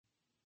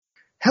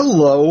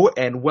Hello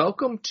and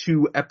welcome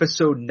to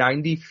episode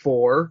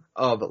 94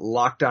 of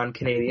Locked On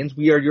Canadiens.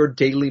 We are your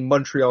daily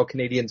Montreal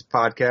Canadiens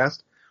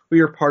podcast.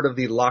 We are part of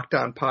the Locked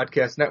On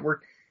Podcast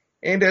Network.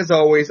 And as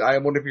always, I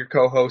am one of your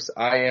co-hosts.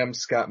 I am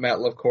Scott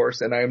Matla, of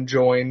course, and I am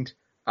joined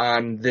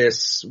on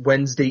this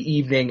Wednesday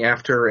evening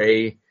after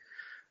I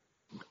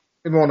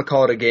don't want to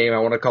call it a game, I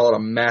want to call it a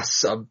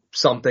mess of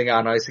something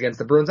on ice against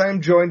the Bruins. I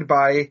am joined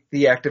by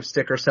the active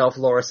stick herself,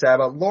 Laura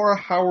Saba. Laura,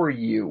 how are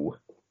you?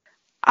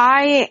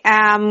 I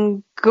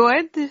am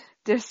good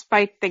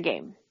despite the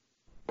game.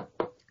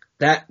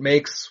 That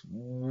makes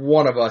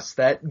one of us.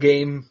 That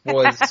game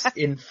was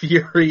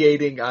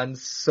infuriating on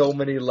so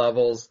many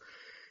levels.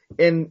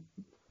 And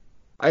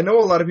I know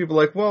a lot of people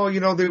are like, well,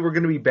 they were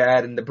going to be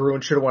bad and the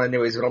Bruins should have won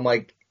anyways. But I'm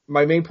like,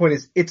 my main point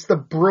is it's the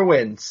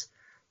Bruins.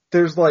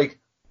 There's like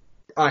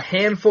a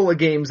handful of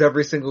games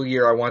every single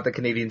year I want the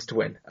Canadiens to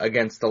win.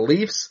 Against the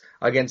Leafs,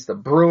 against the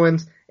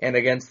Bruins, and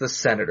against the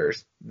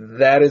Senators.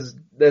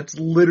 That's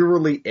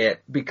literally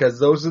it, because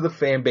those are the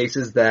fan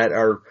bases that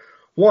are,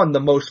 one,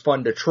 the most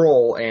fun to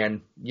troll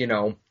and,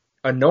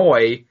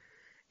 annoy,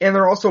 and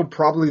they're also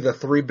probably the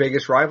three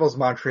biggest rivals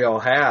Montreal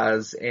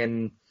has,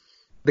 and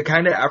the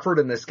kind of effort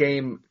in this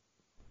game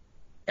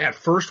at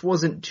first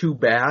wasn't too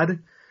bad,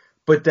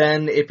 but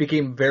then it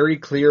became very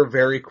clear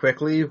very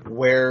quickly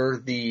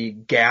where the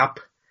gap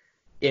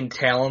in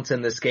talents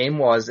in this game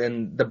was,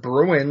 and the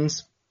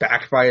Bruins,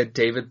 backed by a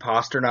David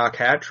Pastrnak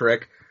hat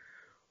trick,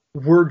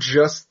 were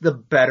just the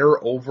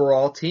better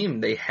overall team.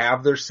 They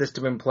have their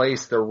system in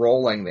place, they're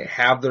rolling, they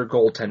have their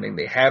goaltending,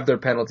 they have their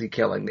penalty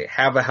killing, they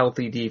have a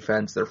healthy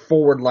defense, their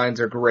forward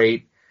lines are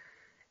great,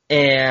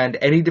 and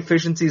any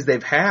deficiencies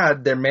they've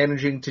had, they're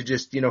managing to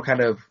just,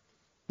 kind of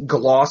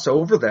gloss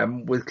over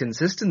them with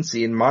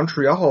consistency. And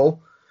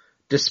Montreal,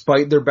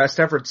 despite their best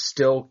efforts,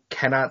 still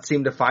cannot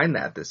seem to find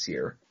that this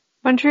year.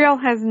 Montreal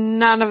has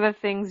none of the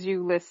things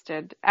you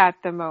listed at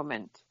the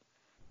moment,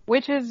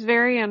 which is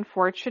very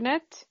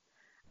unfortunate.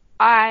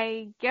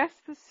 I guess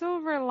the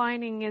silver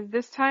lining is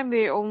this time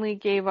they only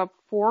gave up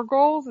 4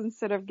 goals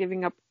instead of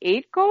giving up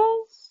 8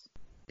 goals.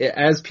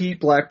 As Pete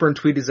Blackburn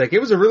tweeted, he's like, it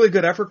was a really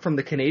good effort from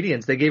the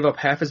Canadiens. They gave up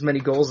half as many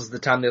goals as the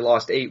time they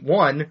lost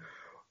 8-1,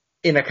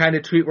 in a kind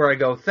of tweet where I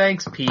go,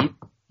 thanks, Pete,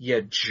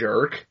 you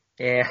jerk.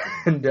 And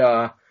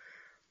the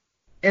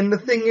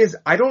thing is,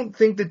 I don't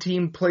think the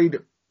team played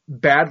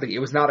badly. It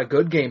was not a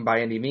good game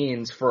by any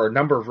means for a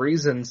number of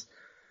reasons.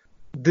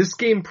 This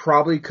game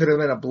probably could have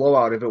been a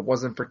blowout if it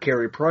wasn't for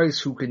Carey Price,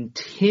 who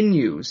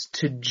continues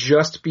to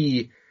just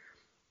be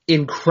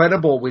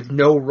incredible with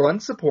no run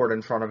support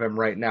in front of him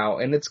right now.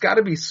 And it's got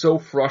to be so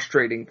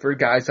frustrating for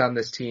guys on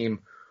this team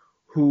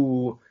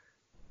who,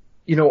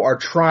 are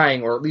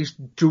trying or at least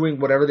doing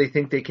whatever they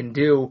think they can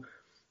do,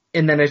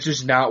 and then it's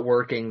just not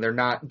working. They're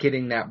not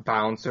getting that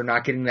bounce. They're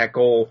not getting that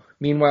goal.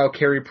 Meanwhile,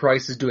 Carey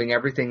Price is doing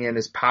everything in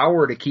his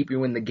power to keep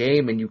you in the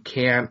game, and you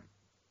can't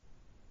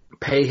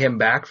pay him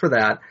back for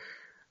that.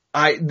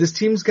 This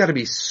team's got to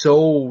be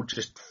so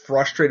just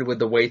frustrated with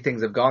the way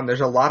things have gone.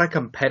 There's a lot of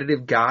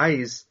competitive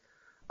guys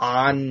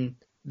on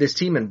this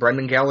team, and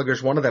Brendan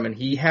Gallagher's one of them, and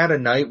he had a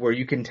night where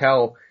you can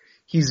tell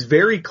he's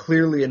very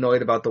clearly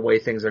annoyed about the way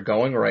things are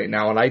going right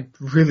now, and I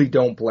really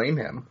don't blame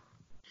him.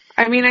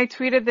 I mean, I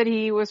tweeted that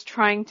he was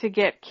trying to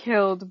get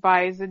killed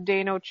by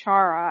Zdeno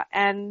Chara,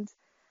 and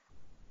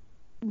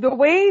the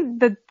way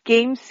the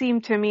game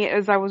seemed to me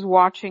as I was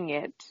watching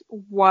it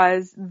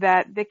was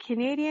that the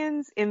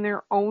Canadiens in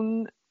their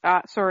own,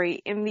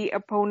 in the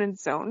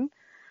opponent's zone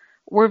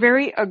were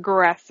very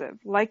aggressive.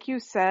 Like you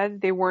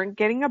said, they weren't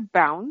getting a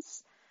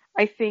bounce.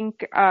 I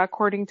think,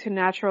 according to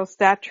Natural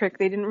Stat Trick,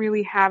 they didn't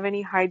really have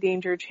any high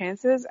danger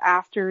chances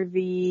after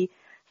the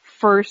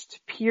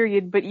first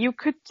period, but you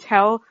could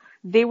tell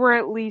they were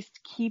at least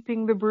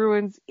keeping the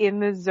Bruins in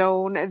the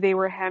zone. They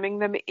were hemming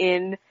them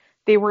in.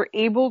 They were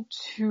able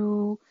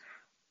to,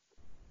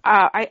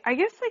 I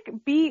guess,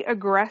 be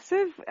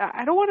aggressive.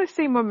 I don't want to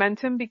say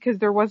momentum because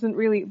there wasn't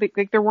really,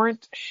 there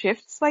weren't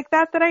shifts like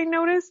that I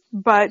noticed,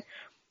 but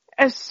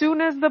as soon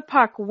as the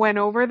puck went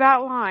over that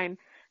line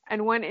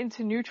and went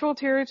into neutral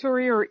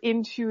territory or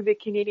into the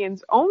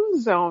Canadiens' own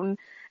zone,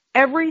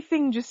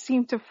 everything just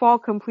seemed to fall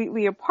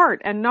completely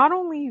apart. And not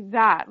only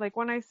that,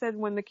 when I said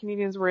when the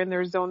Canadiens were in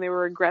their zone, they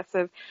were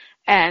aggressive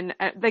and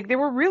they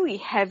were really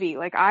heavy.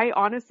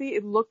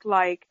 It looked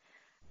like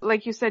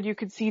you said, you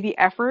could see the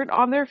effort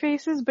on their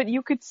faces, but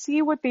you could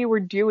see what they were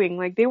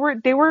doing. They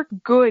were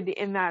good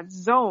in that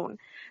zone.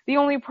 The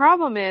only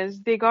problem is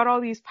they got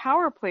all these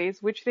power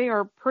plays, which they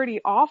are pretty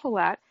awful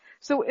at.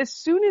 So as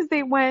soon as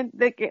they went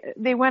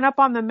up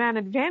on the man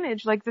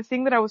advantage, the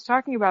thing that I was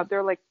talking about,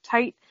 their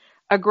tight,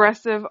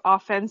 aggressive,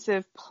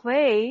 offensive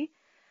play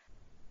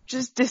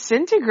just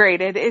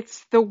disintegrated.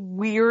 It's the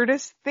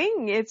weirdest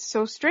thing. It's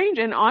so strange.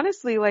 And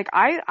honestly,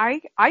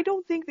 I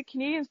don't think the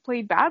Canadiens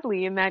played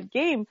badly in that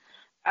game.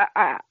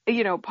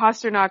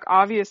 Pastrnak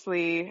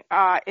obviously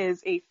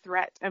is a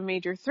threat, a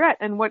major threat.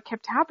 And what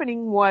kept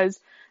happening was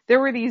there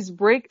were these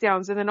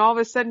breakdowns, and then all of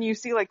a sudden you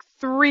see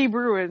 3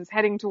 Bruins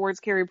heading towards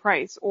Carey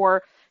Price,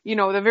 or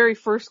the very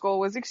first goal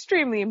was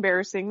extremely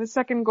embarrassing. The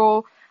second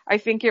goal, I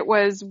think it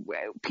was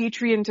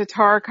Petrie and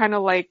Tatar kind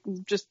of like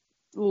just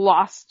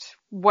lost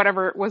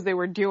whatever it was they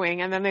were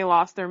doing, and then they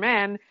lost their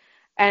man,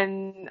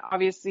 and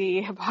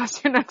obviously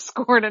Pastrnak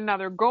scored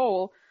another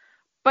goal.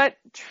 But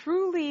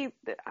truly,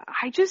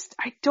 I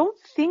don't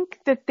think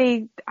that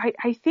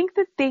I think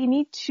that they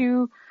need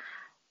to,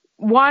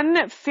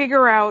 one,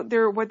 figure out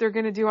what they're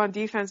going to do on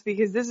defense,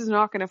 because this is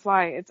not going to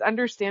fly. It's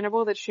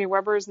understandable that Shea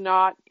Weber is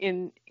not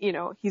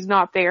he's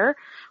not there,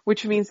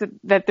 which means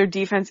that their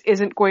defense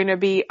isn't going to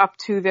be up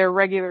to their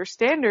regular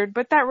standard,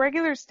 but that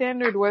regular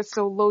standard was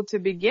so low to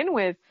begin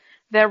with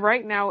that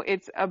right now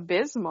it's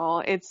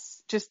abysmal. It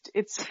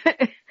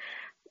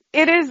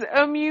is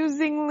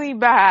amusingly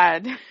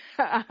bad,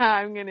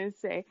 I'm going to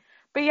say.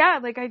 But yeah,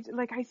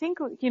 I think,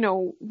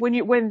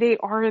 when they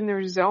are in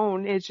their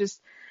zone, it's just,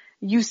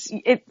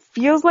 it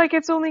feels like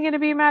it's only going to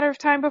be a matter of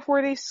time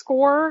before they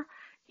score,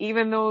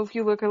 even though if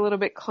you look a little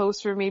bit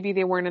closer, maybe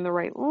they weren't in the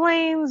right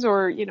lanes,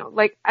 or,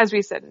 as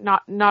we said,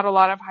 not a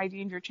lot of high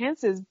danger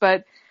chances,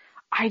 but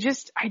I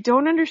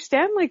don't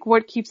understand,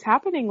 what keeps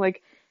happening.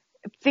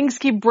 Things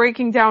keep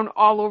breaking down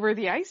all over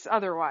the ice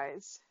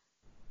otherwise.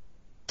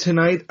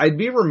 Tonight, I'd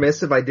be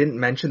remiss if I didn't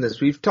mention this.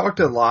 We've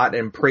talked a lot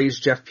and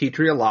praised Jeff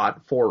Petrie a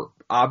lot for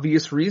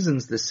obvious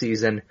reasons this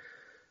season.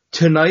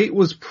 Tonight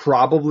was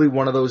probably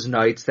one of those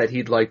nights that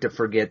he'd like to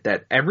forget,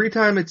 that every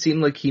time it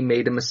seemed like he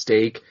made a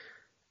mistake,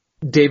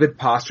 David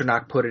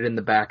Pastrnak put it in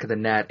the back of the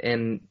net.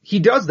 And he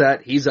does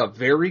that. He's a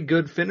very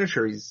good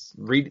finisher. He's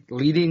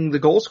leading the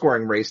goal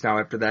scoring race now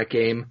after that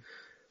game.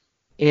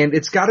 And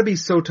it's got to be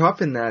so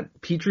tough in that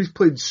Petrie's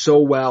played so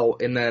well,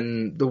 and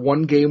then the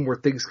one game where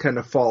things kind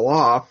of fall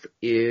off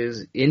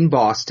is in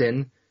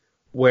Boston,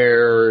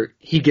 where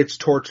he gets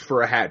torched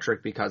for a hat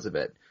trick because of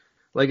it.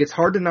 It's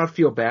hard to not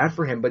feel bad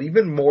for him, but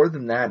even more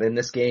than that in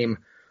this game,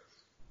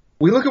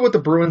 we look at what the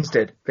Bruins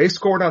did. They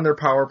scored on their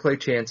power play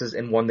chances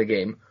and won the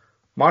game.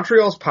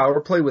 Montreal's power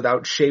play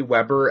without Shea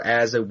Weber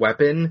as a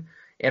weapon,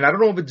 and I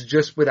don't know if it's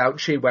just without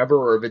Shea Weber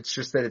or if it's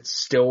just that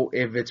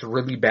if it's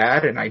really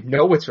bad, and I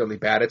know it's really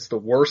bad, it's the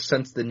worst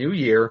since the new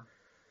year,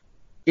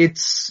 it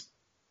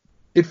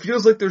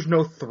feels like there's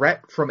no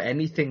threat from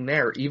anything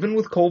there. Even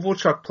with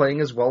Kovalchuk playing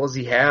as well as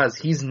he has,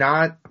 he's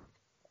not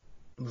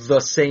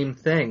the same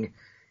thing.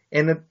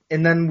 And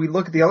then we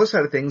look at the other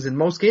side of things. In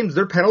most games,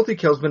 their penalty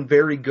kill has been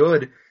very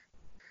good.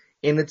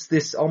 And it's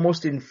this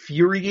almost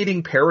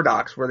infuriating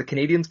paradox where the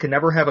Canadians can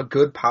never have a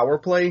good power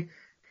play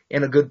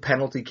and a good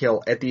penalty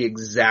kill at the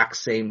exact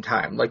same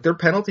time. Their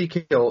penalty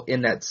kill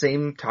in that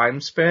same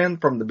time span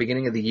from the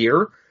beginning of the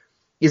year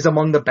is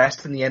among the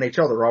best in the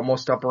NHL. They're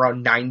almost up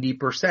around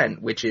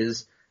 90%, which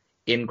is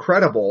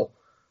incredible.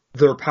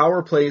 Their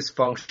power play is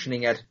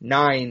functioning at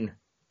 9%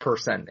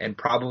 and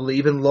probably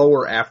even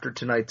lower after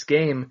tonight's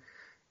game.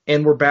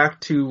 And we're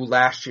back to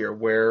last year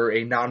where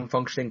a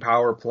non-functioning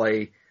power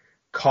play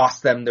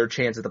cost them their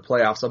chance at the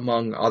playoffs,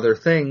 among other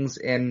things.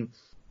 And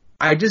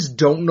I just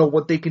don't know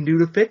what they can do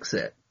to fix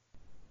it.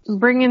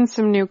 Bring in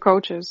some new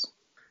coaches.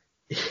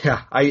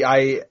 Yeah,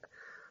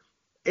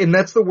 and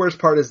that's the worst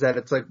part, is that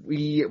it's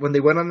when they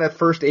went on that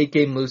first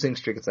 8-game losing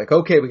streak, it's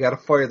okay, we gotta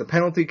fire the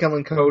penalty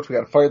killing coach, we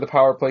gotta fire the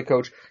power play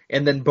coach,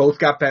 and then both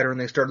got better and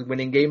they started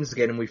winning games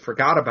again and we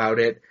forgot about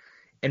it.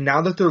 And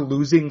now that they're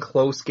losing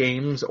close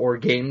games or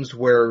games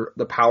where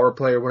the power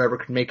play or whatever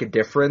can make a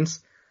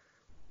difference,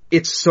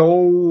 it's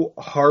so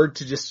hard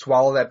to just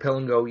swallow that pill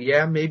and go,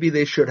 yeah, maybe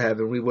they should have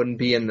and we wouldn't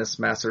be in this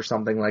mess or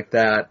something like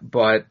that.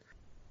 But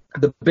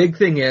the big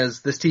thing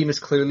is this team is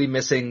clearly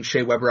missing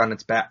Shea Weber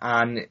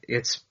on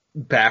its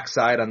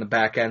backside, on the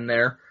back end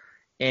there.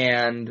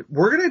 And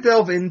we're going to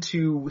delve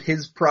into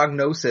his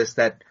prognosis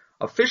that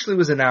officially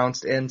was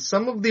announced and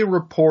some of the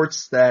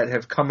reports that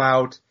have come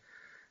out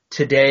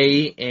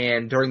today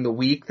and during the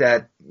week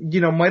that,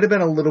 might have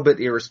been a little bit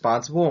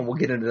irresponsible, and we'll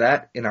get into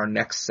that in our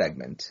next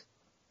segment.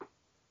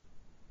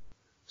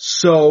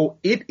 So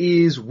it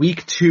is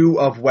week 2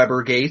 of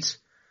Webergate.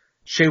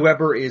 Shea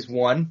Weber is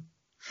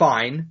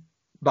fine.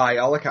 By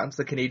all accounts,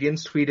 the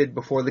Canadians tweeted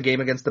before the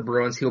game against the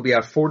Bruins he'll be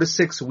out 4 to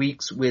 6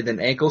 weeks with an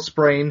ankle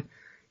sprain.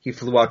 He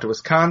flew out to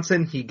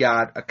Wisconsin. He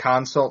got a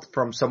consult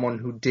from someone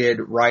who did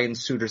Ryan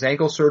Suter's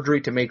ankle surgery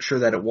to make sure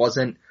that it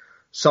wasn't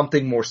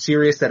something more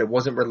serious, that it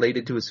wasn't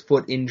related to his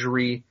foot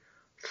injury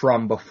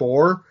from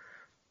before.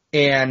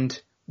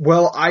 And,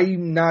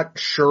 I'm not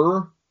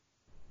sure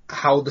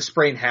how the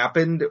sprain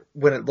happened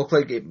when it looked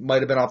like it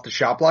might have been off the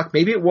shot block.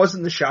 Maybe it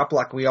wasn't the shot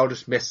block. We all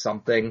just missed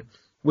something,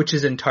 which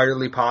is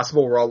entirely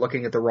possible. We're all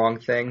looking at the wrong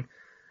thing.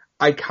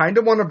 I kind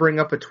of want to bring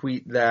up a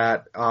tweet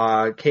that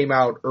came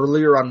out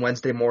earlier on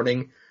Wednesday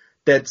morning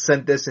that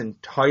sent this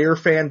entire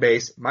fan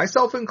base,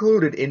 myself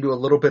included, into a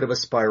little bit of a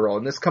spiral.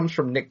 And this comes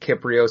from Nick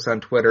Kiprios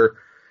on Twitter.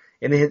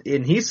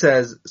 And he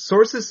says,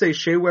 sources say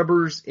Shea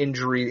Weber's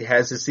injury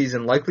has his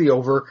season likely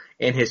over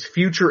and his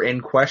future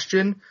in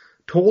question.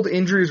 Told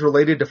injuries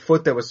related to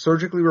foot that was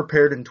surgically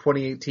repaired in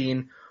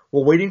 2018.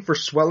 While waiting for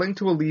swelling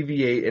to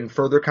alleviate and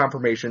further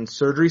confirmation,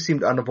 surgery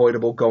seemed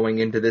unavoidable going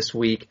into this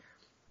week.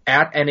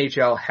 At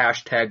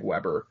NHL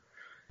 #Weber.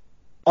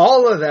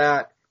 All of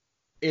that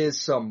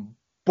is some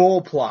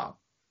bull plop.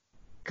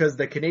 Because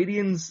the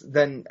Canadians,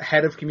 then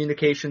head of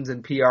communications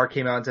and PR,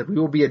 came out and said, we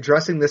will be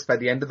addressing this by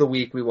the end of the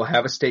week. We will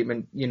have a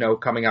statement,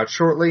 coming out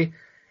shortly.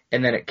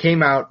 And then it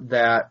came out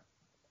that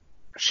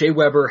Shea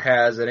Weber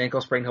has an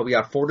ankle sprain. He'll be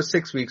out 4 to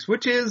 6 weeks,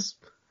 which is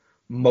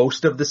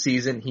most of the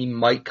season. He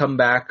might come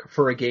back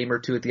for a game or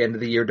two at the end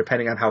of the year,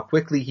 depending on how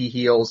quickly he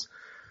heals.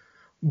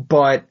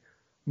 But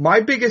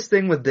my biggest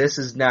thing with this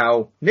is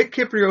now Nick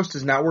Kypreos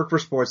does not work for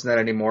Sportsnet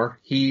anymore.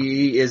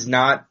 He is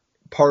not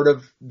part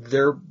of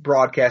their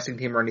broadcasting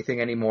team or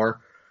anything anymore.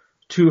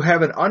 To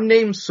have an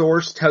unnamed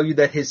source tell you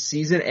that his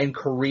season and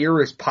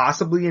career is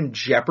possibly in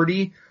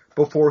jeopardy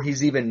before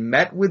he's even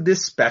met with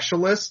this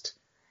specialist,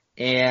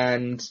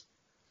 and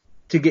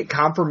to get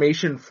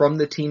confirmation from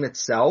the team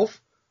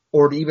itself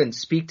or to even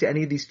speak to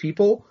any of these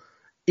people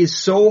is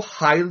so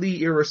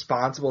highly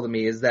irresponsible to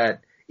me. Is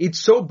that it's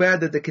so bad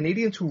that the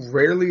Canadians, who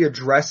rarely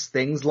address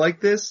things like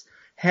this,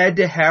 had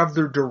to have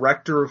their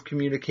director of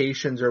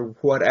communications or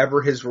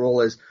whatever his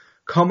role is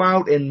come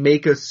out and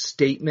make a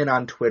statement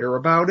on Twitter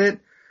about it,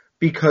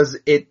 because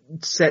it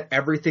set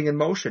everything in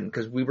motion.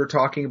 Because we were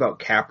talking about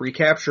cap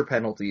recapture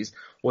penalties.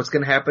 What's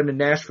going to happen in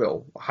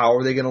Nashville? How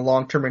are they going to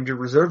long-term injury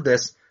reserve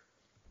this?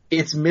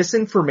 It's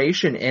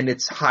misinformation, and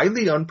it's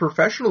highly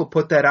unprofessional to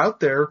put that out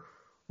there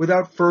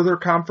without further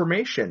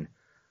confirmation.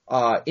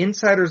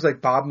 Insiders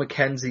like Bob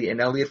McKenzie and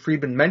Elliot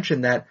Friedman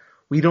mentioned that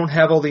we don't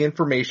have all the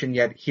information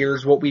yet.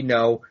 Here's what we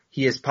know.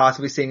 He is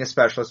possibly seeing a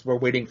specialist. They're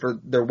waiting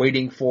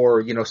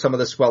for, some of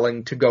the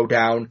swelling to go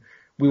down.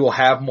 We will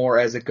have more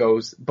as it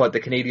goes, but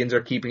the Canadians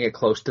are keeping it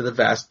close to the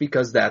vest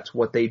because that's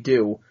what they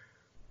do.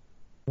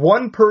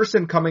 One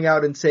person coming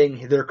out and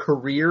saying their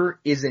career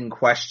is in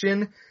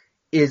question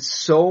is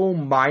so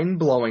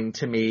mind-blowing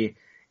to me,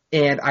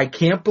 and I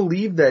can't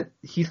believe that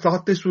he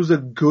thought this was a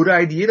good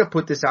idea to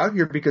put this out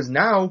here, because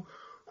now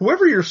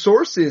whoever your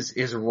source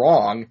is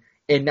wrong,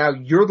 and now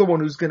you're the one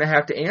who's going to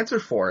have to answer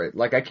for it.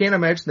 Like, I can't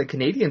imagine the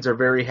Canadians are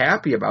very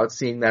happy about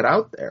seeing that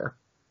out there.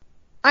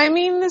 I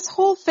mean, this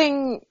whole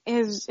thing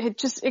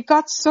it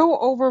got so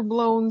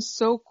overblown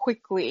so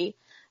quickly.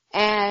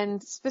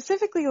 And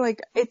specifically,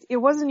 it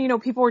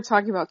wasn't, people were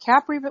talking about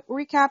cap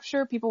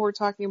recapture, people were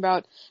talking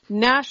about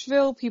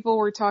Nashville, people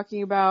were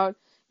talking about,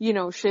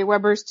 Shea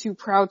Weber's too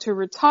proud to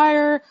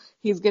retire,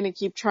 he's gonna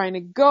keep trying to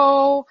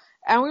go,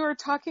 and we were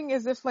talking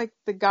as if,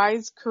 the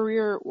guy's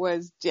career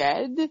was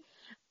dead.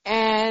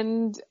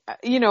 And,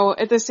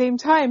 at the same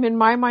time, in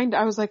my mind,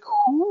 I was like,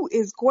 who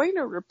is going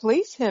to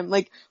replace him?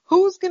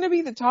 Who's gonna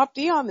be the top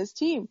D on this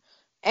team?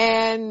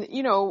 And,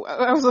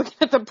 I was looking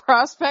at the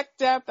prospect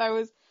depth,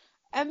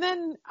 and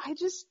then I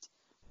just,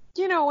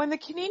 when the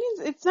Canadians,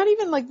 it's not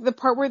even the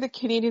part where the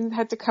Canadians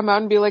had to come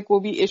out and be like,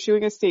 we'll be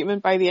issuing a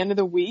statement by the end of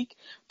the week,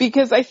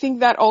 because I think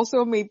that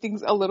also made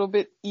things a little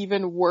bit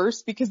even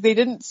worse, because they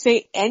didn't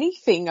say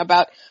anything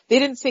they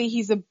didn't say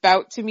he's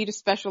about to meet a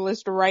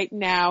specialist right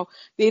now.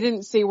 They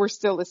didn't say we're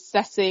still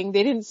assessing.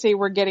 They didn't say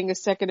we're getting a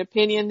second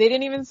opinion. They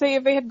didn't even say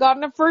if they had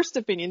gotten a first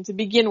opinion to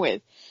begin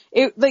with.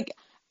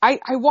 I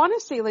want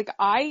to say,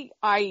 I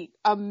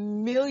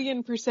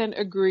 1,000,000%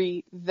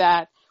 agree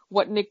that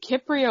what Nick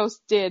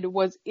Kypreos did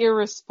was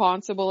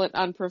irresponsible and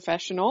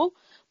unprofessional.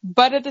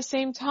 But at the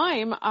same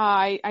time,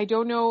 I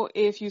don't know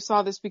if you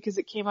saw this because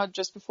it came out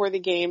just before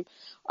the game.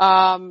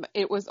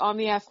 It was on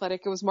The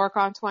Athletic. It was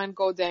Marc-Antoine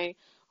Gaudin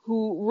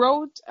who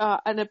wrote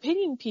an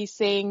opinion piece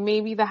saying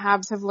maybe the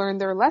Habs have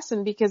learned their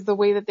lesson, because the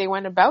way that they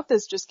went about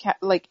this just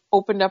kept,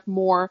 opened up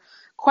more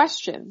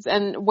questions.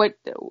 And what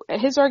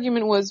his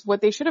argument was, what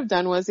they should have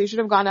done was they should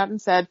have gone out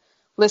and said,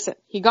 listen,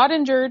 he got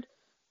injured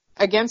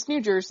against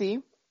New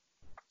Jersey.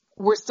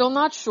 We're still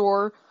not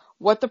sure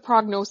what the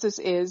prognosis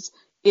is.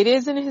 It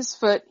is in his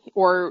foot,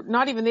 or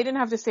not even, they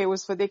didn't have to say it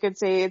was foot. They could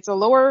say it's a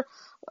lower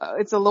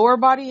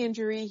body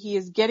injury. He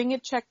is getting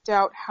it checked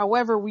out.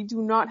 However, we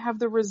do not have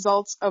the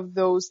results of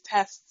those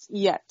tests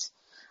yet.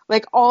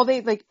 They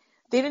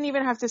didn't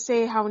even have to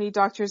say how many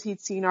doctors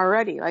he'd seen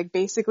already.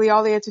 Basically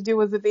all they had to do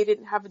was that they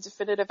didn't have a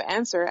definitive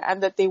answer,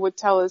 and that they would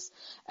tell us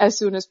as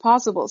soon as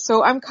possible.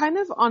 So I'm kind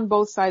of on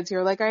both sides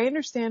here. I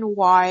understand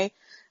why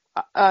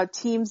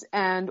teams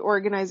and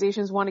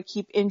organizations want to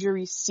keep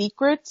injuries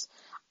secret.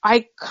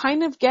 I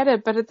kind of get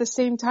it, but at the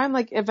same time,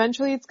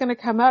 eventually it's going to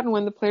come out, and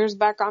when the player's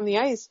back on the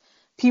ice,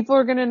 people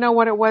are going to know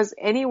what it was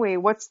anyway.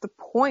 What's the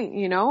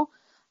point,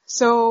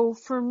 So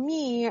for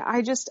me,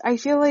 I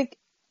feel like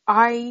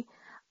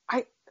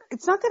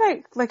it's not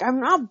that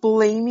I'm not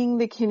blaming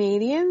the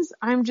Canadians.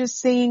 I'm just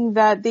saying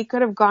that they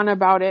could have gone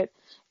about it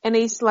in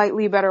a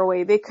slightly better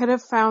way. They could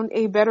have found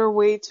a better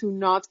way to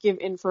not give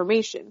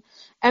information.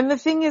 And the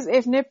thing is,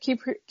 if Nick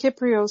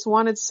Kypreos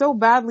wanted so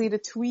badly to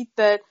tweet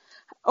that,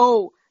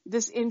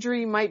 this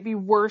injury might be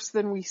worse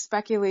than we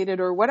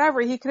speculated or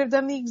whatever, he could have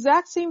done the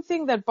exact same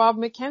thing that Bob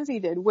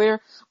McKenzie did,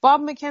 where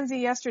Bob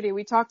McKenzie yesterday,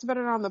 we talked about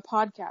it on the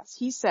podcast,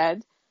 he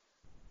said,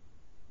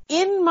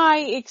 in my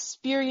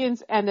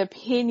experience and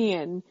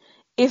opinion,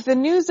 if the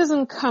news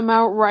doesn't come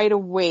out right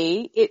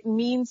away, it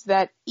means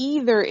that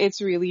either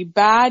it's really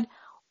bad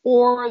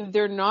or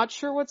they're not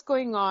sure what's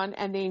going on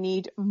and they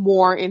need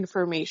more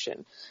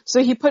information.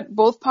 So he put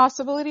both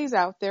possibilities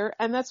out there,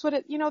 and that's what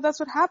that's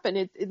what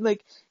happened.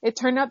 It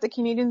turned out the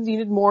Canadians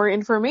needed more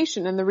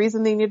information, and the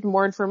reason they needed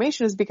more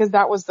information is because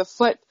that was the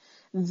foot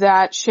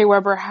that Shea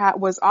Weber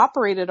was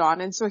operated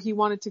on, and so he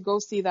wanted to go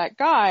see that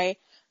guy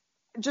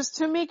just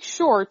to make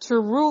sure, to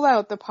rule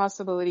out the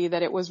possibility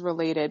that it was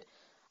related.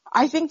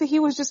 I think that he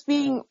was just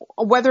being,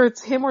 whether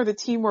it's him or the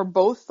team or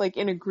both, like,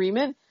 in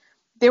agreement,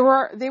 they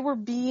were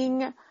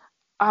being,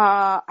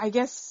 I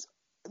guess,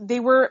 they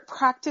were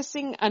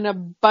practicing an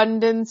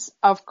abundance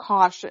of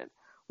caution,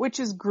 which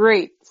is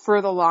great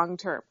for the long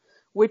term,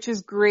 which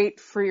is great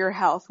for your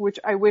health, which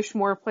I wish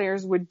more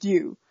players would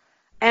do.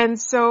 And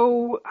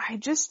so I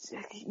just,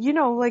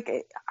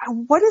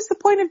 what is the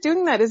point of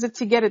doing that? Is it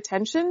to get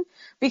attention?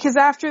 Because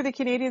after the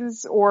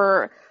Canadians,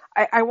 or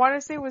I want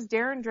to say it was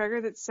Darren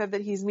Dreger that said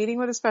that he's meeting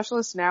with a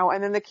specialist now,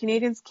 and then the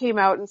Canadians came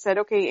out and said,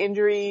 okay,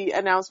 injury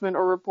announcement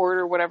or report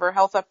or whatever,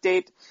 health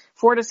update,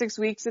 4 to 6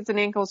 weeks, it's an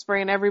ankle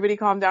sprain, everybody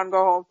calm down,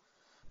 go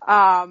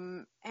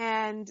home.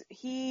 And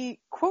he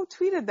quote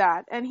tweeted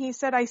that, and he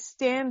said, I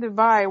stand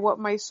by what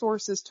my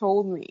sources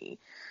told me.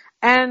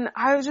 And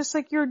I was just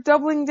like, you're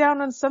doubling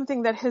down on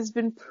something that has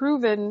been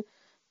proven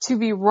to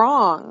be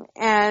wrong.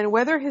 And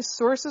whether his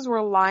sources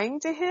were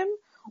lying to him,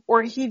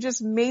 or he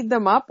just made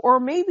them up, or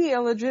maybe a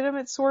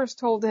legitimate source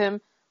told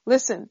him,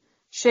 listen,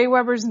 Shea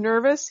Weber's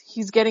nervous,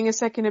 he's getting a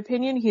second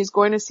opinion, he's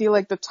going to see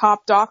like the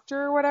top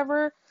doctor or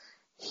whatever,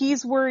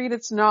 he's worried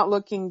it's not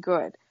looking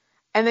good.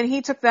 And then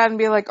he took that and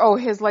be like, oh,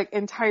 his like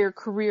entire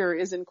career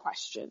is in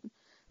question.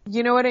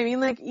 You know what I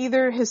mean? Like,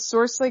 either his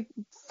source like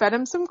fed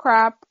him some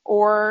crap,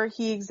 or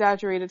he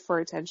exaggerated for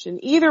attention.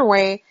 Either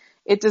way,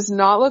 it does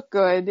not look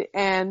good,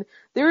 and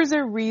there is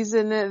a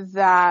reason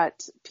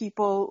that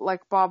people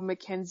like Bob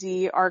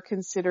McKenzie are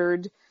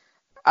considered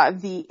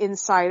the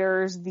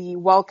insiders, the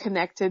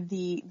well-connected,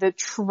 the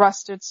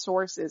trusted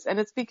sources. And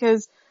it's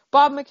because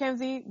Bob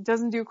McKenzie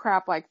doesn't do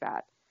crap like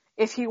that.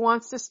 If he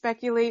wants to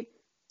speculate,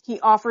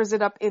 he offers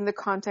it up in the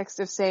context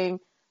of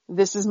saying,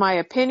 this is my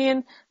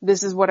opinion,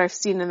 this is what I've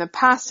seen in the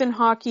past in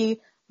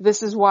hockey,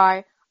 this is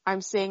why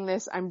I'm saying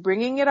this, I'm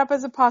bringing it up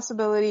as a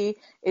possibility,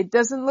 it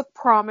doesn't look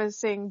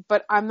promising,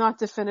 but I'm not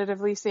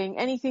definitively saying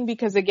anything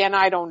because, again,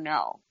 I don't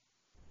know.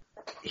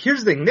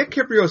 Here's the thing, Nick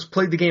Kypreos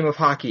played the game of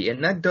hockey,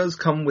 and that does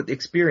come with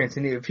experience.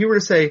 And if he were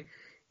to say,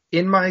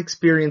 in my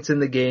experience in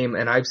the game,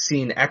 and I've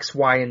seen X,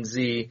 Y, and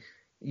Z,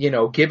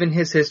 given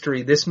his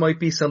history, this might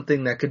be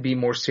something that could be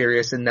more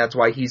serious, and that's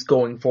why he's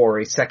going for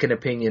a second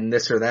opinion,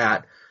 this or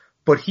that.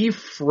 But he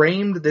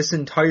framed this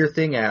entire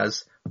thing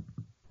as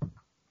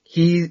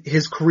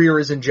his career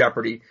is in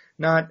jeopardy.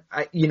 Not,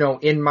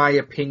 in my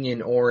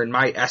opinion or in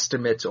my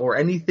estimates or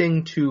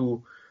anything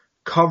to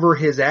cover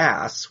his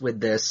ass with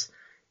this.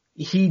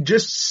 He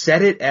just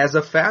said it as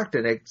a fact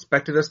and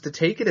expected us to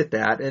take it at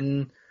that.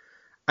 And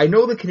I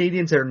know the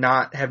Canadians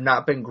have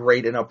not been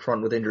great and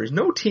upfront with injuries.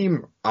 No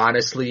team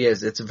honestly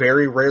is. It's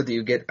very rare that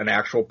you get an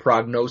actual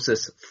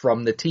prognosis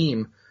from the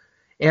team.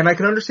 And I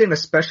can understand,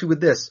 especially with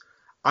this,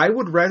 I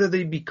would rather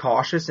they be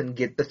cautious and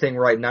get the thing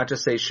right, not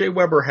just say Shea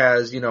Weber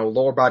has,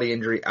 lower body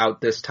injury out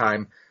this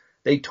time.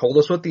 They told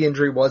us what the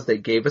injury was. They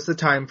gave us the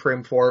time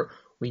frame for it.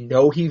 We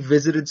know he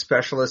visited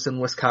specialists in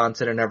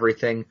Wisconsin and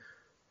everything.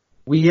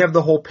 We have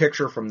the whole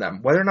picture from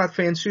them. Whether or not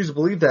fans choose to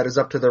believe that is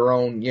up to their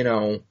own,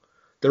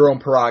 their own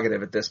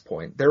prerogative at this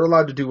point. They're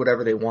allowed to do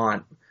whatever they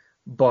want.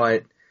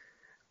 But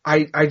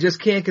I just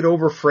can't get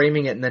over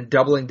framing it and then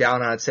doubling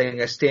down on it, saying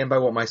I stand by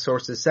what my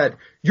sources said.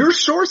 Your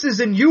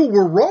sources and you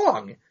were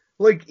wrong.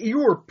 Like, you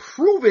were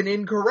proven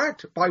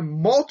incorrect by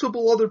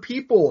multiple other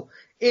people,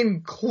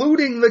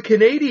 including the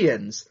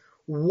Canadians.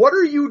 What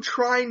are you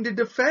trying to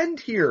defend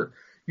here?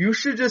 You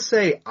should just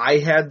say, I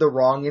had the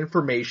wrong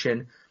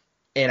information,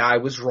 and I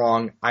was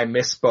wrong, I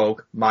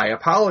misspoke, my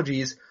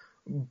apologies.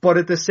 But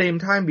at the same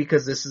time,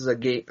 because this is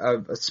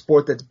a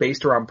sport that's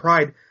based around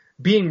pride,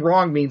 being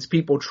wrong means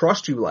people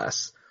trust you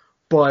less.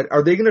 But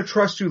are they going to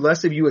trust you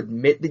less if you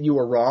admit that you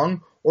were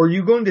wrong? Or are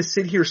you going to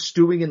sit here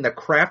stewing in the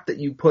crap that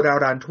you put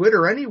out on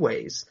Twitter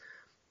anyways?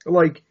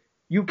 Like,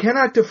 you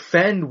cannot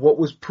defend what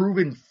was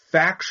proven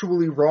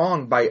factually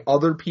wrong by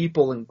other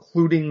people,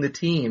 including the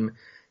team.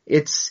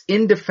 It's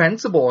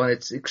indefensible and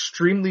it's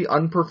extremely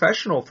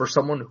unprofessional for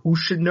someone who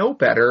should know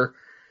better.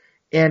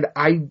 And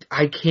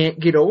I can't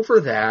get over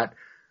that.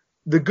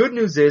 The good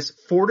news is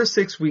 4 to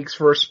 6 weeks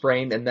for a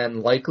sprain and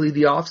then likely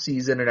the off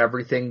season and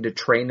everything to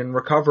train and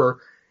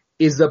recover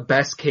is the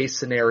best case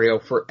scenario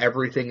for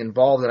everything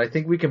involved. And I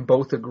think we can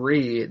both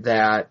agree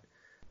that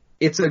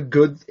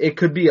it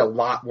could be a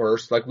lot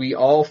worse. Like, we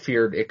all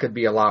feared it could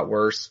be a lot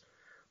worse.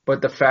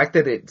 But the fact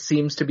that it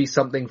seems to be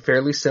something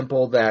fairly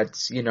simple that,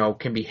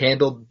 can be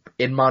handled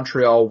in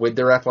Montreal with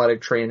their athletic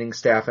training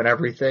staff and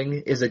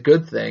everything is a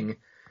good thing.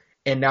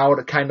 And now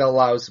it kind of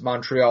allows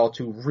Montreal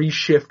to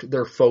reshift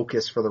their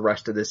focus for the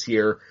rest of this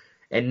year.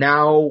 And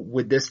now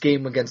with this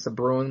game against the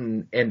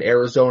Bruins and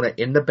Arizona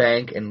in the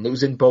bank and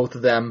losing both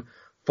of them,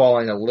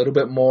 falling a little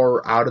bit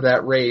more out of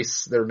that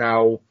race, they're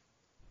now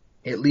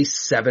at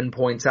least 7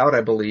 points out, I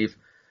believe.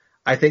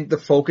 I think the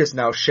focus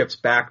now shifts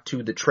back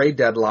to the trade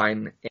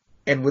deadline.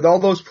 And with all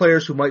those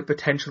players who might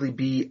potentially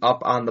be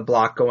up on the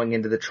block going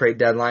into the trade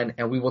deadline,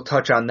 and we will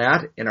touch on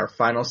that in our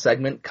final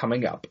segment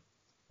coming up.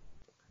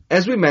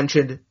 As we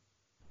mentioned,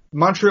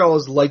 Montreal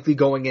is likely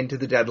going into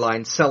the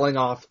deadline selling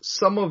off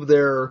some of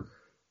their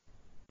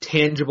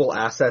tangible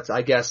assets,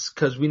 I guess,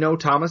 because we know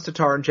Thomas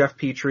Tatar and Jeff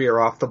Petrie are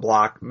off the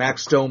block.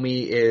 Max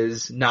Domi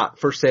is not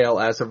for sale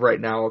as of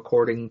right now,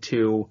 according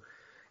to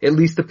at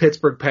least the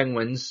Pittsburgh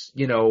Penguins,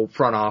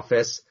 front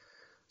office.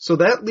 So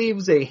that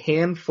leaves a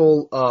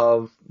handful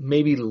of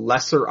maybe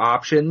lesser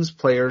options,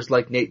 players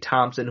like Nate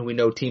Thompson, who we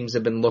know teams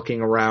have been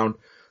looking around,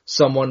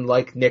 someone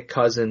like Nick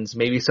Cousins,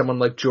 maybe someone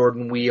like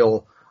Jordan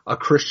Weal, a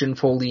Christian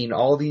Folin,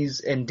 all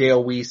these, and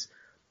Dale Weiss,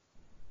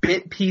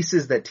 bit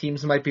pieces that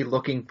teams might be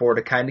looking for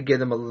to kind of give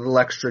them a little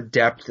extra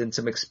depth and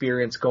some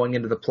experience going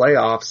into the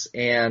playoffs.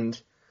 And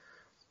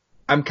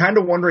I'm kind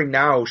of wondering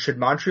now, should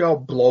Montreal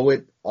blow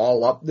it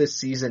all up this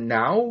season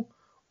now?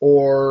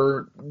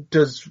 Or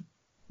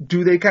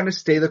do they kind of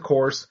stay the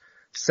course,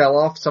 sell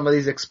off some of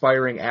these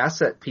expiring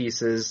asset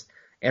pieces,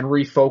 and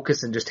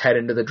refocus and just head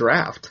into the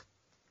draft?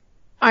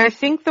 I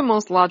think the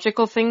most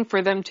logical thing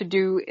for them to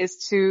do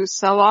is to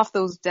sell off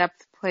those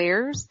depth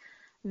players.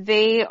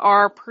 They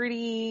are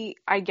pretty,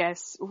 I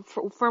guess,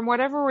 from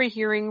whatever we're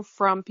hearing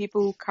from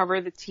people who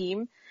cover the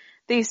team,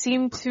 they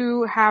seem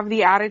to have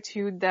the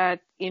attitude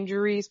that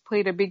injuries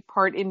played a big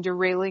part in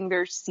derailing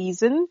their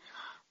season.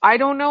 I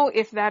don't know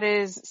if that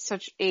is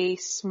such a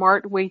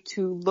smart way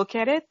to look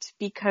at it,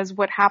 because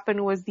what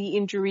happened was the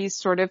injuries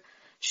sort of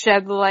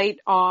shed light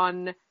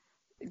on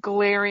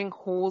glaring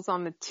holes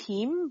on the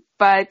team.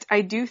 But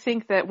I do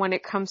think that when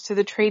it comes to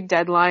the trade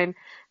deadline,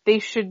 they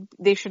should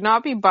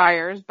not be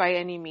buyers by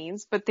any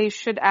means, but they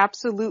should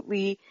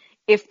absolutely,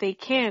 if they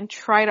can,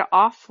 try to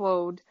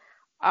offload,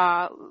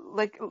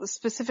 like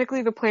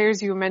specifically the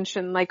players you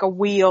mentioned, like a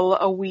Wheel,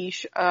 a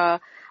Weish,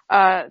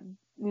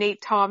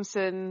 Nate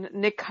Thompson,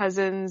 Nick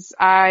Cousins.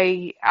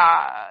 I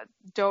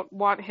don't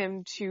want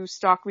him to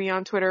stalk me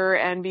on Twitter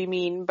and be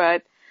mean,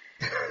 but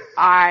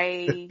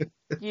I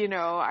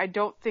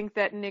don't think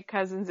that Nick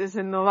Cousins is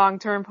in the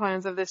long-term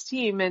plans of this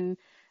team.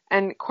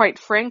 And quite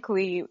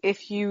frankly,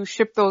 if you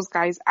ship those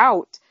guys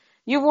out,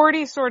 you've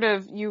already sort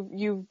of,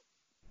 you've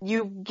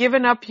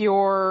given up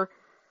your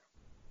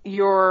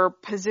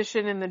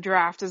position in the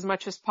draft as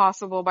much as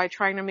possible by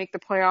trying to make the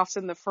playoffs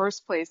in the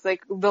first place.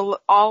 The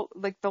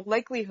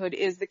likelihood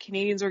is the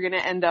Canadians are going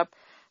to end up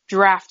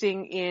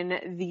drafting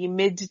in the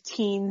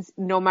mid-teens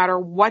no matter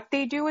what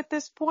they do at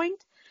this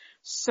point.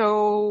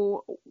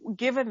 So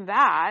given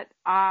that,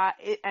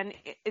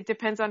 it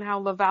depends on how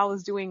Laval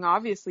is doing,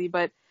 obviously,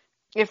 but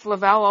if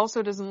Laval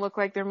also doesn't look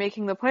like they're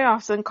making the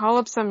playoffs, then call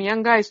up some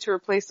young guys to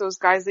replace those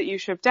guys that you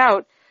shipped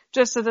out,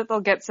 just so that they'll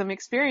get some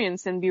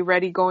experience and be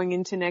ready going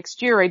into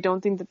next year. I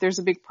don't think that there's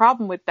a big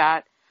problem with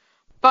that.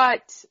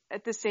 But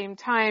at the same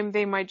time,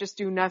 they might just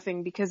do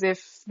nothing, because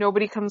if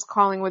nobody comes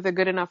calling with a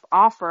good enough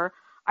offer,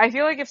 I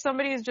feel like if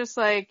somebody is just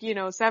like,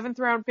 7th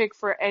round pick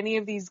for any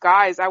of these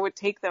guys, I would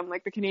take them.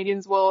 Like the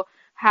Canadians will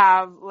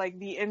have like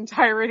the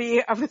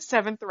entirety of the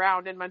 7th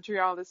round in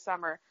Montreal this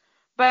summer.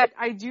 But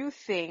I do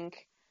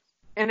think,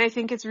 and I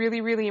think it's really,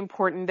 really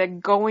important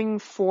that going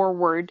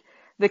forward,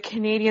 the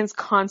Canadians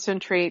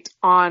concentrate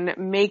on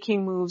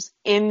making moves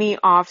in the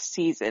off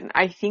season.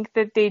 I think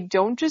that they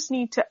don't just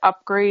need to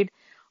upgrade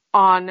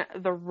on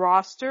the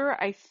roster.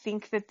 I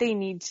think that they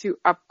need to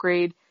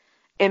upgrade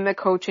in the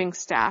coaching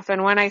staff.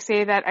 And when I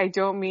say that, I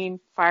don't mean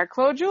fire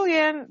Claude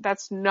Julien.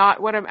 That's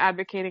not what I'm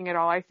advocating at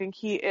all. I think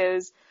he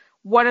is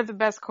one of the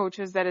best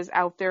coaches that is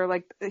out there.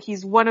 Like,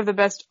 he's one of the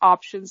best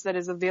options that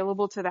is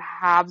available to the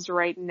Habs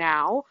right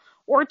now,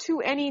 or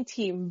to any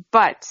team.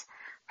 But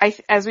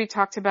as we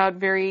talked about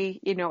very,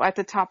 at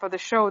the top of the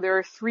show, there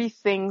are 3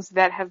 things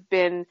that have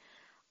been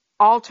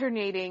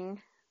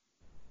alternating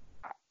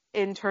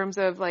in terms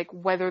of like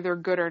whether they're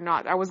good or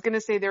not. I was going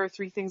to say there are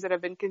 3 things that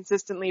have been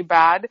consistently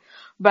bad,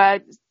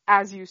 but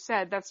as you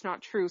said, that's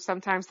not true.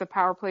 Sometimes the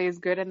power play is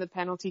good and the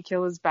penalty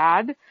kill is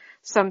bad.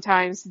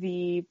 Sometimes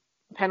the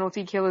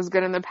penalty kill is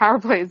good and the power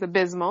play is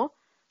abysmal.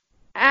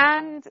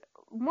 And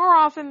more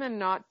often than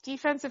not,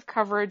 defensive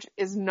coverage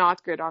is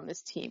not good on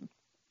this team.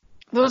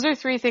 Those are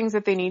 3 things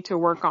that they need to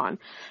work on.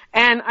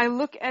 And I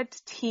look at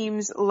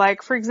teams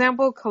like, for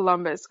example,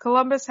 Columbus.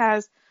 Columbus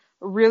has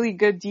a really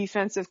good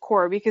defensive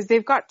core because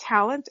they've got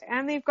talent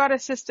and they've got a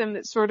system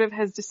that sort of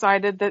has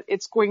decided that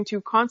it's going to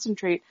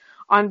concentrate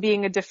on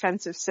being a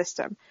defensive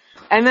system.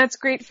 And that's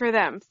great for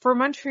them. For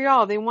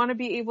Montreal, they want to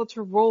be able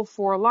to roll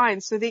 4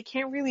 lines, so they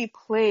can't really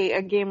play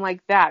a game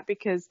like that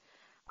because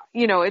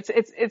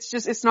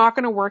it's not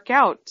going to work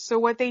out. So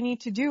what they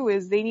need to do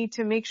is they need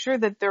to make sure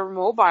that they're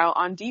mobile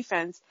on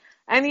defense.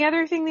 And the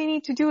other thing they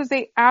need to do is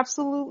they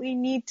absolutely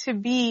need to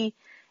be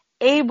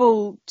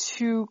able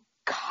to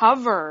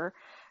cover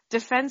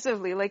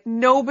defensively. Like,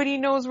 nobody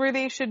knows where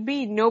they should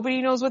be.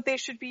 Nobody knows what they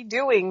should be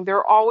doing.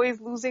 They're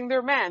always losing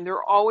their man.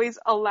 They're always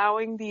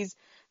allowing these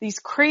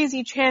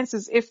crazy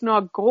chances, if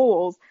not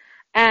goals.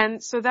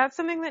 And so that's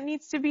something that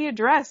needs to be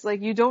addressed.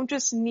 Like, you don't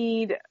just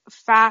need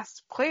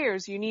fast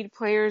players, you need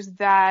players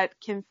that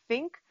can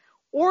think,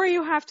 or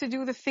you have to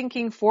do the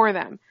thinking for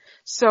them.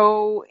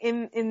 So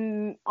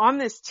on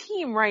this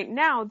team right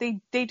now,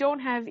 they don't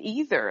have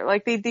either.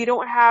 Like, they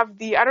don't have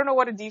I don't know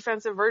what a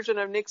defensive version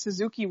of Nick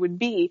Suzuki would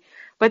be,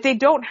 but they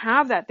don't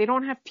have that. They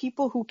don't have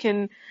people who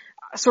can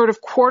sort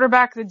of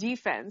quarterback the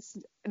defense,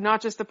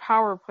 not just the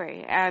power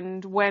play.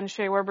 And when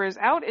Shea Weber is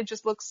out, it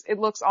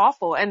looks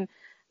awful. And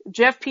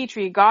Jeff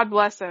Petrie, God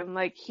bless him,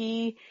 like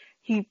he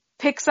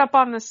picks up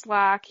on the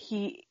slack.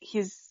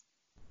 He's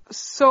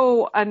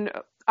so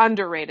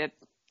underrated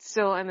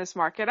still in this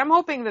market. I'm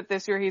hoping that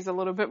this year he's a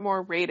little bit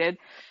more rated,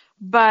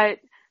 but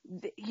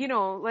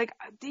like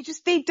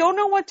they don't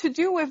know what to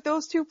do if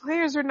those two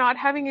players are not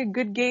having a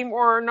good game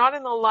or are not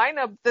in the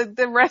lineup.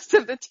 The rest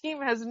of the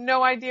team has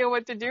no idea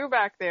what to do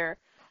back there.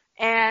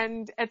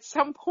 And at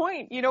some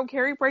point,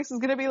 Carey Price is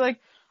going to be like,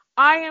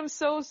 I am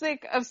so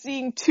sick of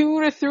seeing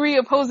 2 to 3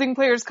 opposing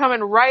players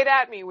coming right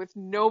at me with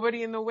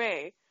nobody in the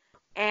way.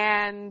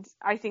 And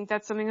I think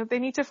that's something that they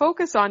need to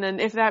focus on.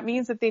 And if that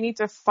means that they need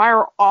to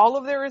fire all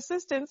of their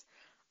assistants,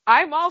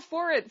 I'm all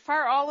for it.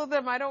 Fire all of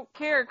them. I don't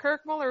care.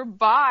 Kirk Muller,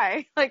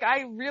 bye. Like,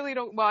 I really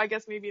don't, well, I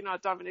guess maybe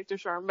not Dominic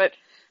Ducharme, but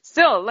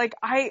still, like,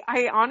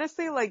 I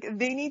honestly, like,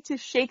 they need to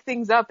shake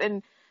things up.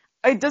 And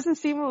it doesn't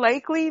seem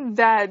likely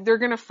that they're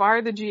going to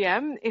fire the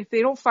GM. If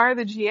they don't fire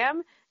the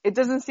GM, it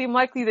doesn't seem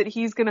likely that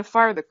he's going to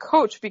fire the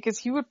coach, because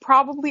he would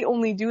probably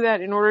only do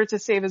that in order to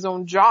save his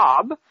own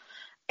job.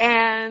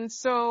 And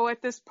so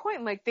at this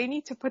point, like, they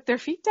need to put their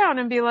feet down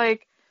and be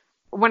like,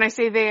 when I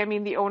say they, I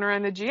mean the owner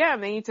and the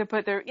GM, they need to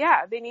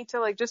they need to,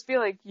 like, just be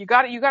like, you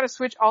got to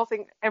switch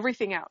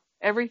everything out.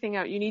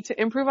 You need to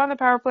improve on the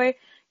power play.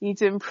 You need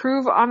to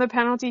improve on the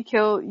penalty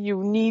kill.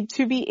 You need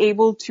to be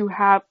able to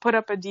put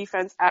up a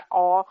defense at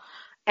all.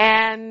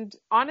 And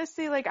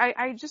honestly, like,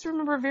 I just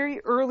remember very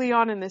early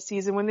on in the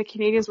season when the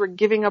Canadians were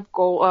giving up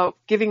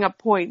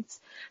points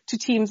to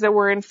teams that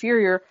were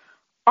inferior.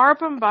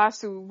 Arpon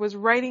Basu was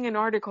writing an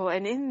article,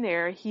 and in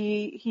there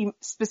he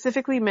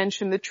specifically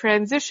mentioned the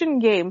transition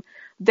game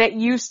that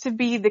used to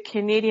be the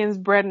Canadians'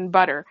 bread and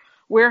butter.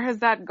 Where has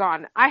that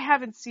gone? I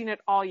haven't seen it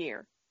all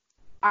year.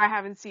 I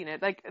haven't seen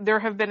it. Like, there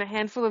have been a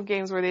handful of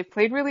games where they've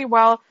played really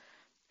well,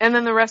 and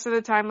then the rest of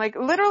the time, like,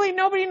 literally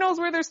nobody knows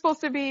where they're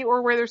supposed to be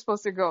or where they're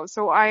supposed to go.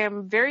 So I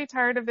am very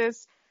tired of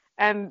this,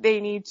 and they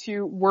need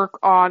to work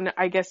on,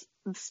 I guess,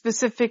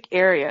 specific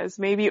areas.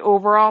 Maybe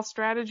overall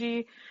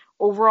strategy,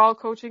 overall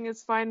coaching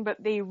is fine,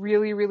 but they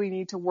really, really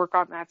need to work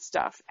on that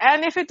stuff.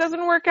 And if it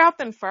doesn't work out,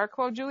 then fire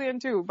Claude Julien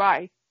too.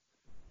 Bye.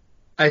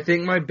 I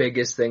think my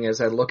biggest thing as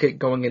I look at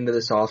going into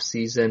this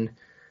offseason,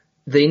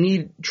 they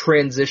need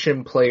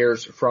transition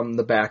players from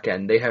the back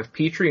end. They have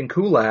Petrie and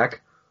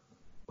Kulak,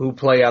 who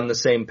play on the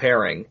same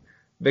pairing.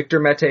 Victor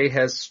Mete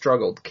has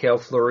struggled. Cale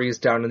Fleury is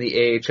down in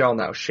the AHL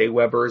now. Shea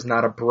Weber is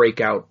not a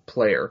breakout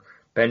player.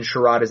 Ben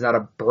Sherrod is not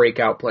a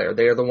breakout player.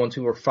 They are the ones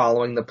who are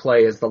following the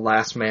play as the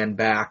last man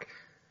back.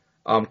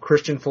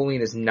 Christian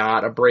Folin is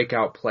not a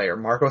breakout player.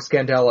 Marco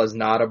Scandella is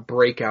not a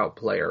breakout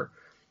player.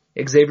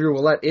 Xavier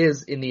Ouellet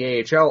is in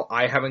the AHL.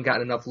 I haven't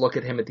gotten enough look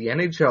at him at the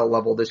NHL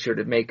level this year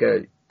to make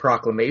a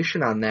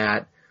proclamation on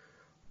that.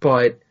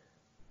 But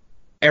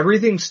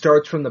everything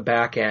starts from the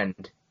back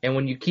end. And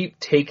when you keep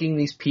taking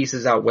these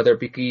pieces out, whether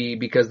it be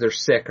because they're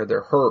sick or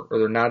they're hurt or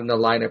they're not in the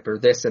lineup or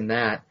this and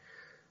that,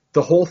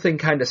 the whole thing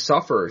kind of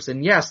suffers.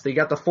 And yes, they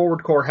got the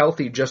forward core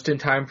healthy just in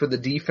time for the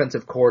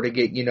defensive core to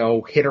get,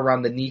 hit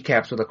around the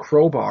kneecaps with a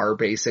crowbar,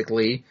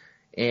 basically.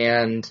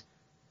 And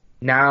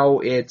now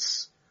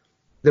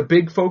the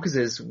big focus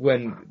is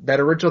when that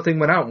original thing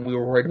went out and we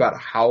were worried about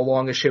how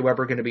long is Shea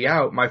Weber going to be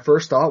out. My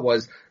first thought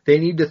was they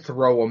need to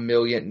throw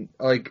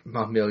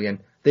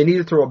they need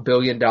to throw $1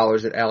 billion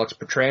at Alex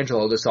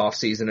Pietrangelo this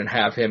offseason and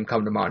have him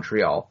come to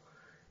Montreal.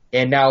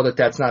 And now that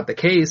that's not the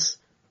case,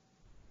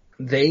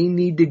 they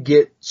need to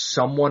get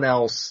someone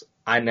else.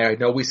 I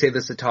know we say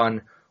this a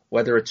ton,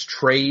 whether it's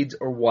trades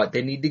or what.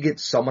 They need to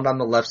get someone on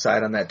the left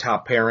side on that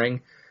top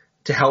pairing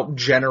to help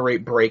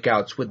generate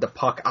breakouts with the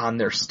puck on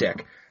their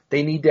stick.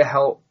 They need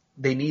help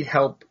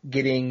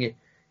getting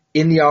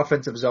in the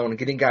offensive zone and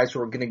getting guys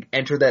who are going to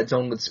enter that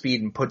zone with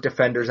speed and put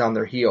defenders on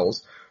their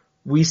heels.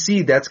 We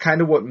see that's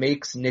kind of what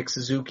makes Nick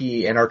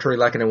Suzuki and Artturi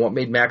Lehkonen, what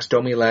made Max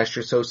Domi last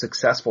year so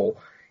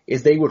successful,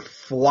 is they would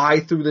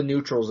fly through the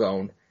neutral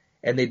zone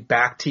and they'd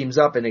back teams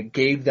up, and it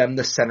gave them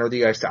the center of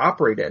the ice to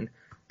operate in.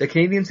 The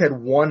Canadians had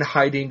one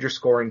high-danger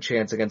scoring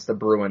chance against the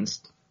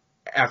Bruins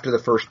after the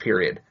first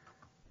period.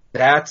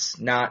 That's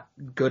not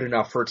good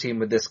enough for a team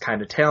with this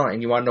kind of talent,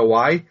 and you want to know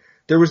why?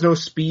 There was no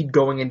speed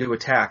going into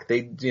attack.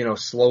 They,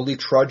 slowly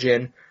trudge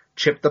in,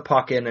 chip the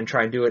puck in, and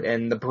try and do it,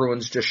 and the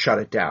Bruins just shut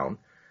it down.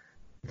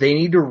 They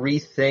need to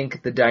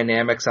rethink the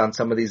dynamics on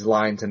some of these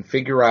lines and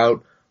figure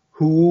out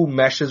who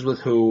meshes with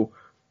who.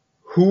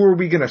 Who are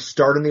we going to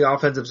start in the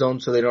offensive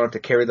zone so they don't have to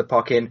carry the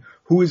puck in?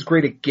 Who is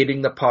great at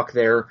getting the puck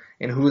there?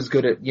 And who is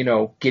good at,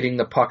 getting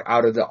the puck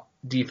out of the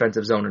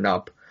defensive zone and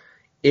up?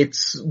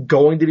 it's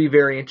going to be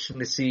very interesting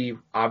to see,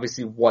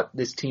 obviously, what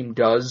this team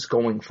does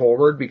going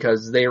forward,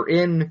 because they're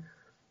in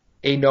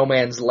a no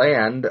man's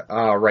land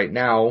right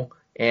now.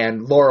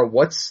 And Laura,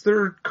 what's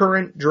their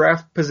current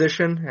draft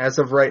position as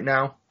of right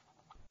now?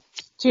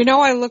 Do you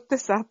know, I looked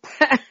this up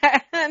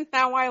and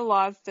now I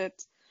lost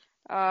it.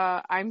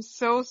 I'm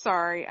so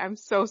sorry. I'm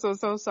so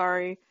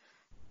sorry.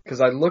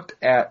 Because I looked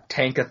at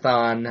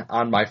Tankathon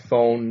on my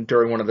phone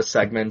during one of the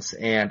segments,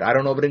 and I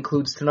don't know if it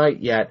includes tonight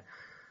yet,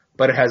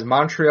 but it has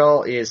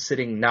Montreal is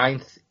sitting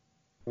 9th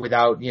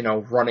without,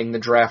 running the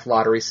draft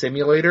lottery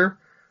simulator,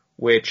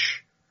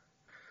 which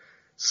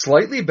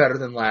slightly better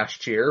than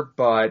last year,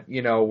 but,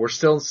 we're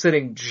still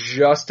sitting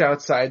just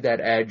outside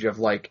that edge of,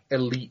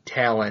 elite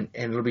talent,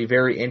 and it'll be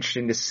very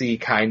interesting to see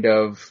kind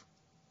of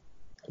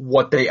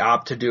what they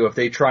opt to do if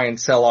they try and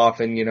sell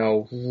off and,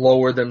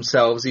 lower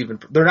themselves even.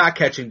 They're not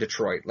catching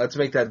Detroit. Let's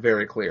make that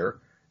very clear.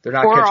 They're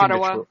not catching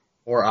Ottawa. Detroit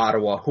or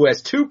Ottawa, who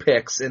has 2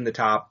 picks in the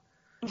top,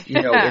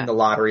 in the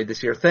lottery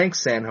this year.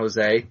 Thanks, San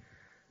Jose.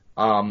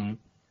 Sorry,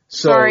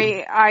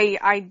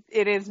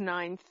 it is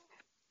 9th.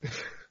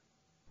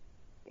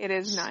 It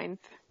is 9th.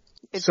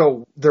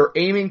 So they're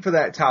aiming for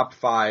that top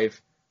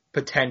 5,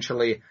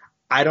 potentially.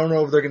 I don't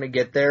know if they're going to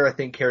get there. I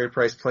think Carey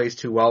Price plays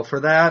too well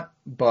for that,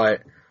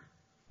 but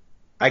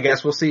I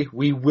guess we'll see.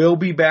 We will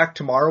be back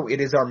tomorrow.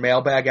 It is our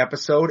mailbag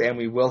episode, and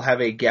we will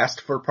have a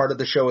guest for part of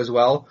the show as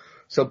well.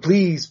 So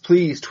please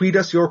tweet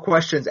us your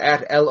questions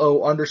at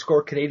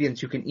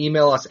LO_Canadians. You can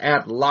email us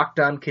at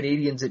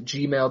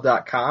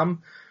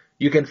lockdowncanadians@gmail.com.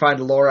 You can find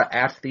Laura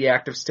at The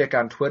Active Stick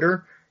on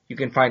Twitter. You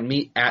can find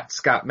me at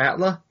Scott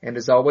Matla. And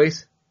as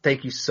always,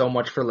 thank you so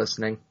much for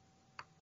listening.